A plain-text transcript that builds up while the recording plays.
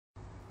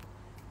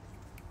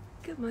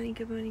Good morning,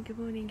 good morning, good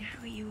morning.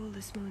 How are you all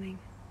this morning?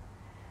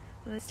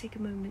 Well, let's take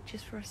a moment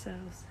just for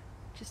ourselves,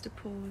 just to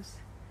pause,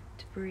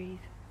 to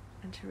breathe,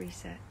 and to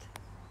reset.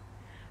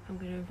 I'm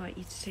going to invite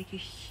you to take a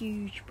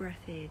huge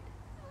breath in.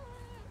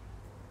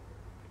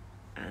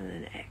 And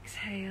then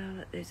exhale,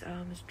 let those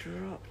arms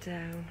drop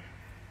down,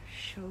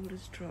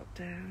 shoulders drop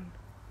down.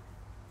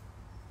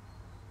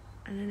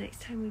 And the next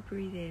time we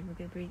breathe in, we're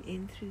going to breathe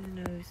in through the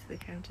nose to the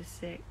count of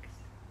 6.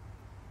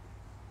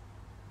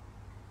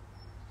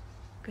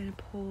 We're going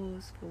to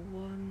pause for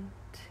 1,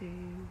 2,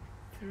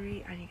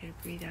 3, and you're going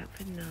to breathe out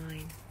for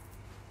 9.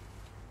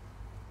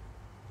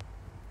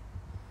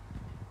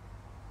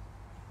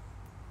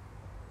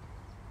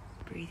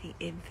 Breathing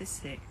in for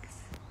 6.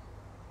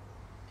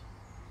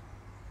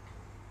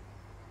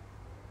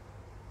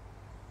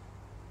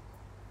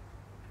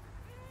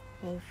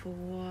 Hold for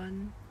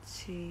 1,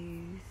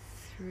 2,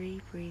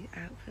 3, breathe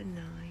out for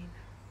 9.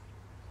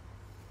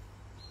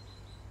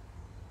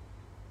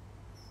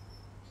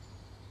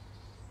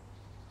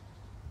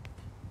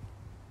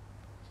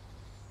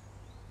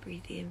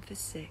 Breathe in for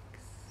 6.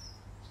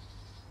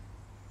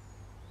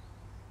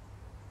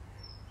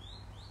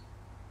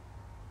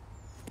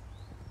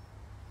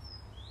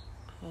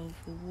 Hold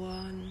for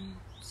 1,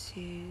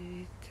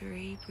 2,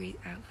 3, breathe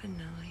out for 9.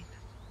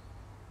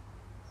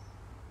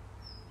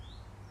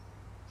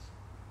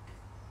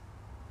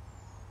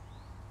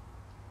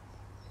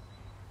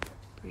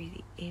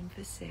 Breathing in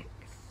for 6.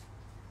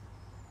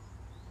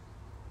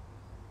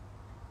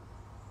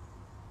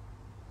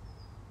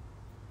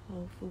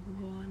 Hold for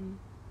 1,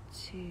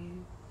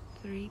 2,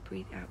 3,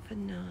 breathe out for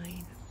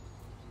 9.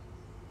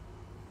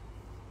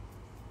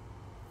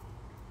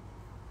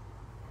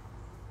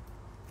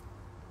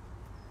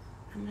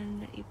 And then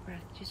let your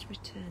breath just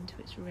return to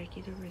its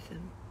regular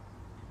rhythm.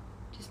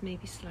 Just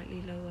maybe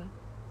slightly lower,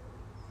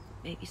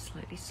 maybe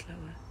slightly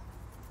slower.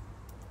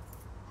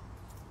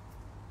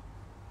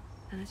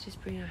 And let's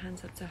just bring our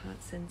hands up to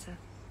heart center.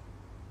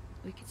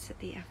 We could set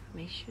the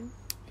affirmation,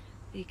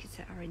 we could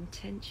set our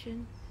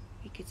intention,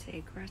 we could say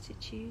a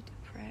gratitude,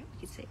 a prayer, we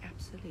could say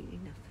absolutely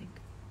nothing.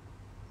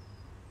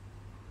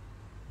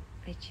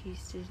 I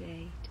choose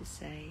today to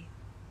say,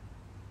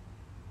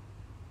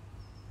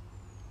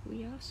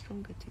 we are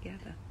stronger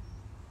together.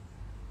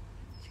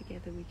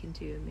 Together we can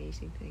do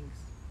amazing things.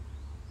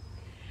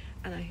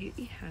 And I hope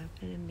you have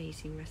an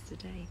amazing rest of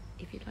the day.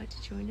 If you'd like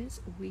to join us,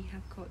 we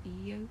have got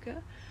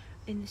yoga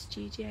in the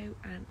studio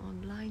and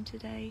online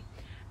today,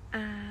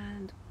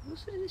 and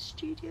also in the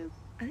studio.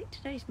 I think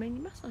today's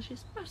mainly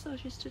massages.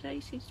 Massages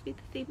today seems to be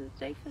the theme of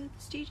the day for the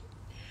studio.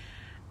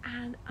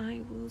 And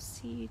I will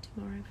see you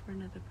tomorrow for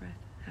another breath.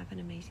 Have an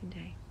amazing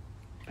day.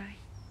 Bye.